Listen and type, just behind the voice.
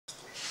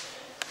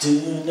Do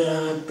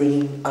not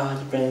bring all your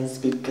friends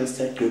because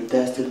that group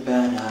that's the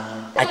better.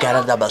 I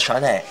got a double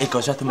shot there. It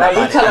goes right through my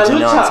body and you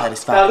know I'm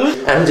satisfied.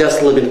 I'm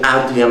just living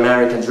out the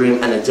American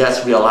dream and I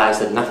just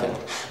realized that nothing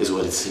is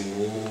what it seems.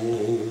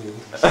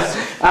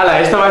 Ala,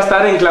 esto va a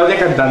estar en Claudia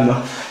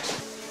cantando.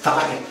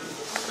 Fuck it.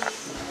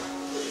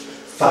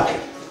 Fuck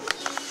it.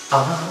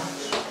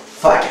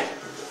 Fuck it.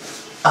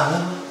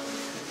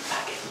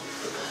 Fuck it.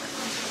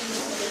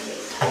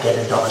 I get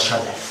a double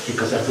shot there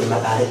because I feel my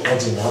body and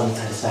you know I'm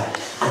satisfied.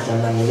 I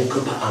don't know many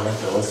Cooper on the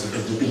floor, super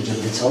duper,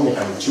 you told me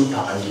I'm a trooper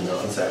and you know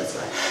I'm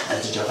satisfied.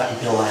 I just drop out and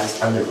paralyzed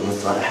on the room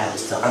is what I have,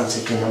 so I'm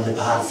taking on the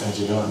parts and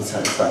you know I'm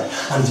satisfied.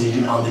 I'm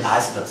digging on the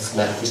ice, but this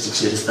metaphysical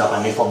shit is stuff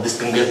I need from this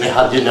can get me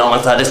hard, you know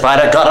I'm satisfied.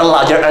 I got a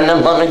lodger and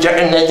a manager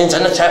and agents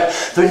and a chef,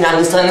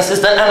 397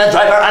 assistant and a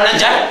driver and a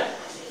jet.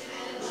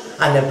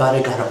 And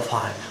everybody got a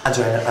fine. I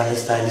joined it on the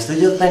stylist. Do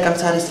you think I'm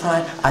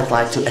satisfied? I'd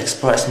like to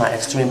express my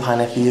extreme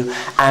point of view.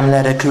 I'm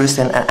not a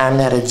Christian and I'm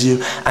not a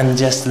Jew. I'm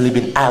just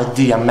living out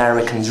the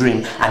American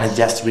dream. And I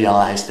just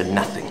realized that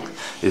nothing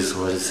is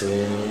what it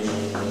seems.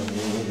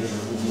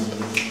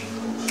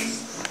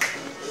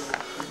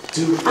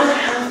 Do I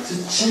have to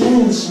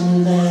change my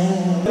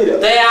name?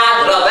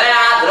 Teatro,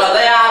 teatro,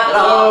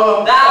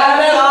 teatro.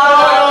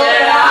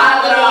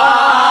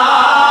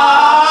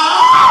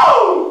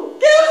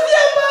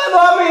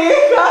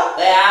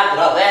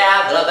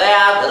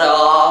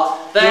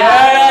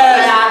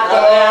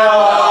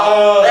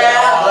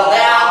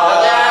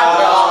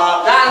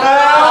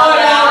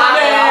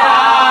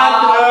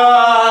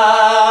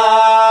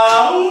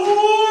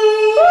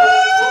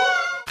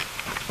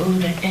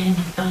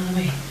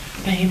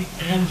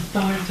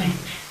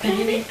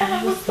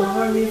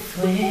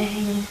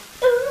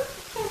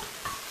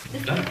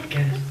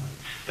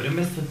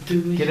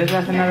 ¿Quieres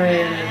la cena de...?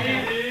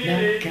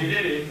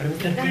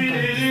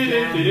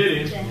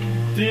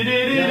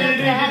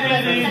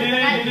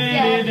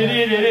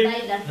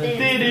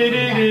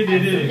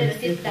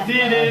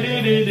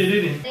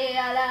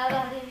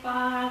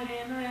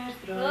 Padre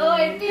nuestro,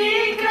 hoy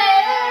te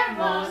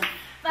creemos.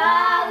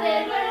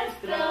 Padre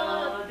nuestro,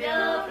 te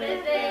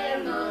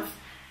ofrecemos.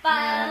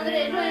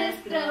 Padre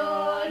nuestro,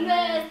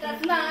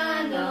 nuestras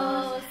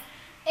manos,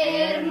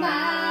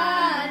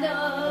 hermano.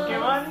 ¡Qué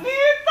bonito!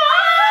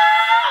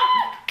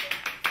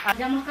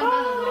 Ya hemos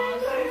cantado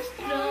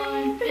nuestro,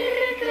 te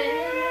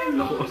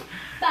creemos.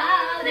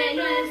 Padre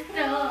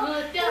nuestro,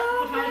 te...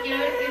 Por favor,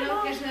 quiero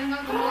que se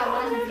vengan como las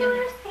buenas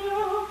canciones.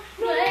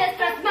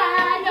 Nuestras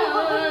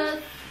manos,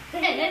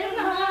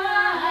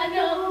 hermano.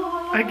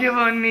 ¡Ay, qué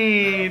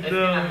bonito!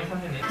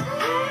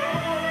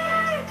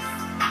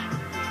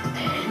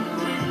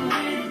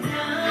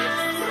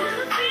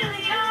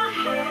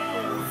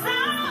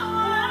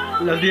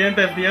 Los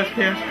dientes, Dios,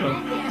 qué asco.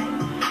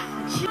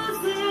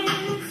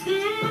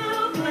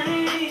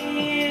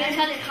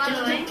 Deja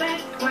dejado, ¿eh?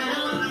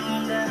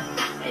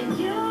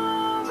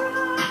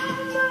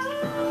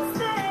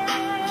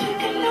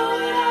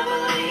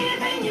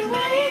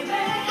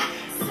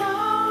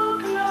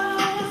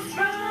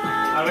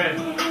 A ver.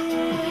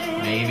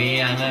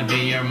 Maybe I'ma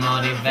be your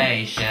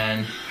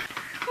motivation.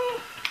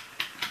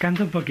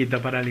 Canta un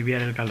poquito para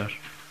aliviar el calor.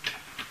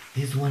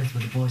 This one is for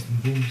the boys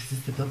and boomers,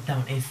 system up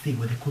down AC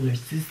with a cooler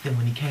system.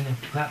 When he can't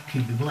have clap,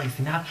 he'll be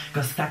blazing out.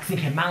 Cause stacks in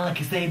him out like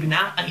he's saving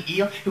out. And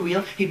he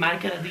will, he might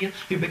get a deal.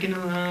 He's breaking the...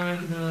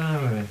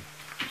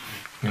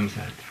 I'm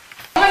sorry.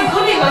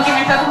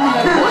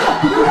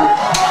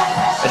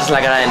 Esa es la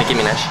cara de Nicki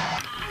Minaj.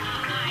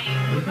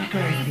 With my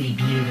crazy,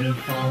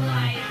 beautiful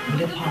life.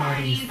 With the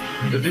parties.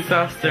 The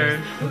disaster.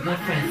 With my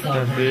friends.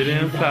 The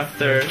video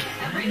faster.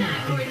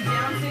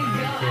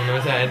 No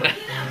me sabe.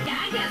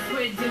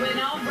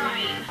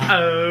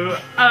 Oh,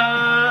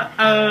 oh,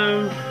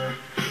 oh.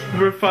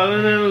 We're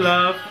falling in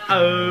love.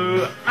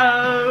 Oh,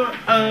 oh,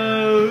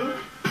 oh.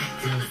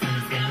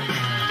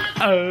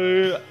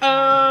 Oh,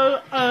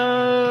 oh,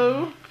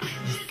 oh.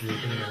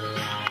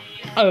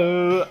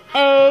 Oh,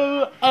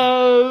 oh,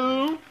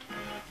 oh.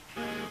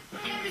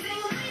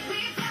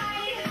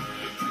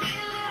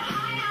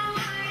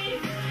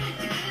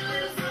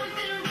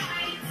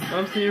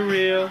 Something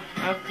real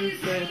after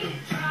saying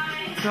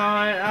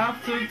die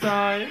after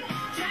die.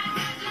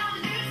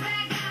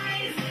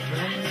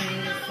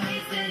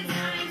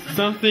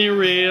 Something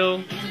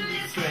real.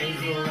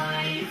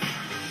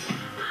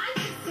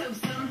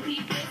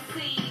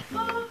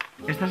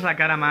 Esta es la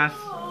cara más...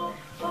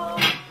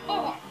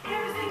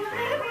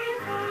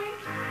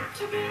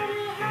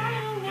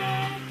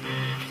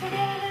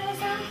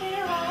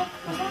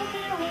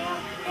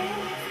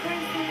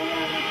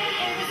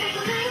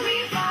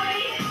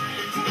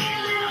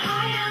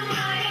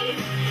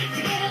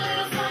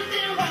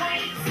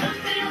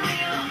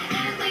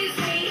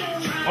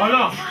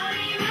 ¡Hola!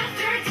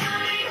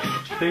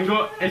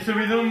 He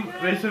subido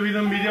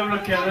un vídeo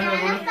bloqueado en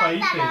algunos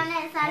países.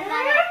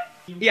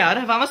 Y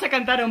ahora vamos a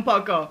cantar un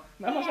poco.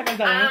 Vamos a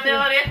cantar.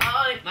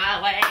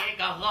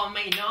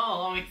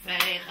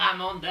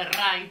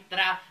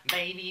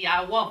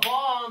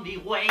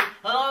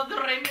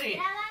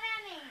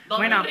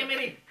 Bueno,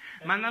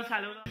 manda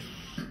saludos.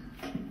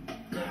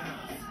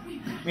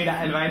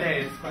 Mira, el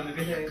baile es cuando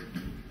empiece.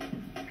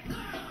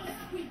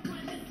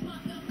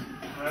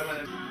 Ahora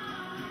vale.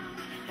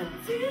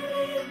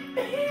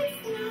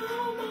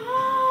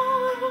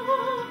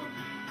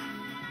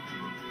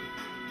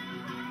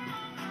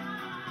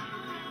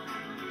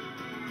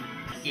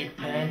 It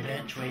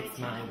penetrates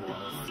my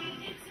walls.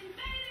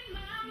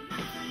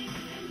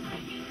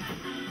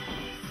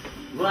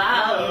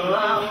 Wow,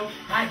 wow,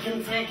 I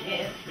can take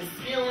it. This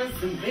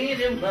feeling's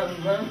invading my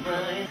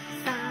mind.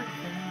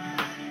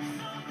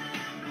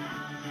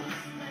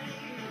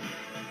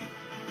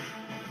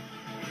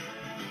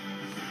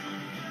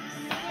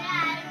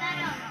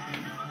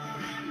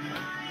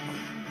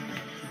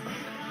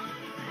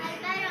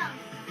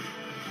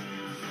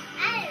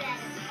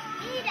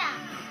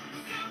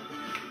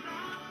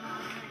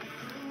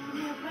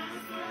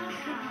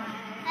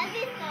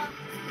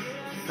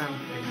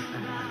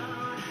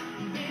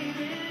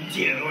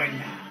 You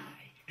and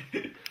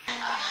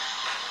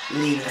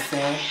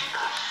Líbrese.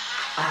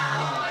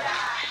 Ahora.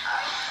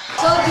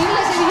 ¡Es horrible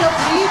ese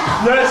videoclip!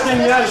 No es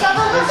genial. ¡Está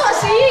todo el mundo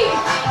así!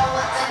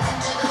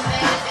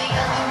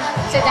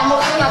 Se te ha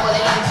movido una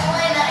polera.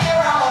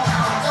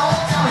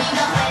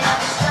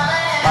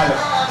 Vale.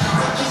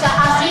 O sea,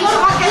 así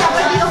normal que le ha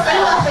perdido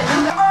pelo a la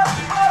peluca.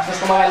 Es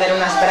como vender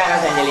unas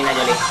bragas de Angelina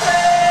Jolie.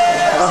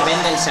 Se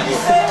venden seguro.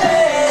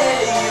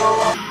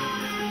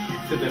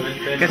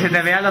 Que se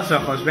te vean los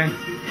ojos, ven.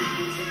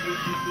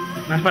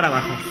 Más para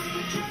abajo.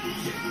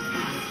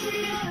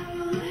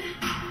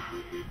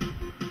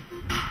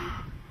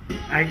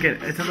 Hay que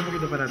echar un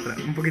poquito para atrás,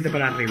 un poquito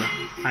para arriba.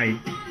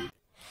 Ahí.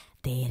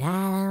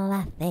 Tirada en la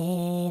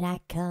acera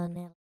con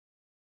el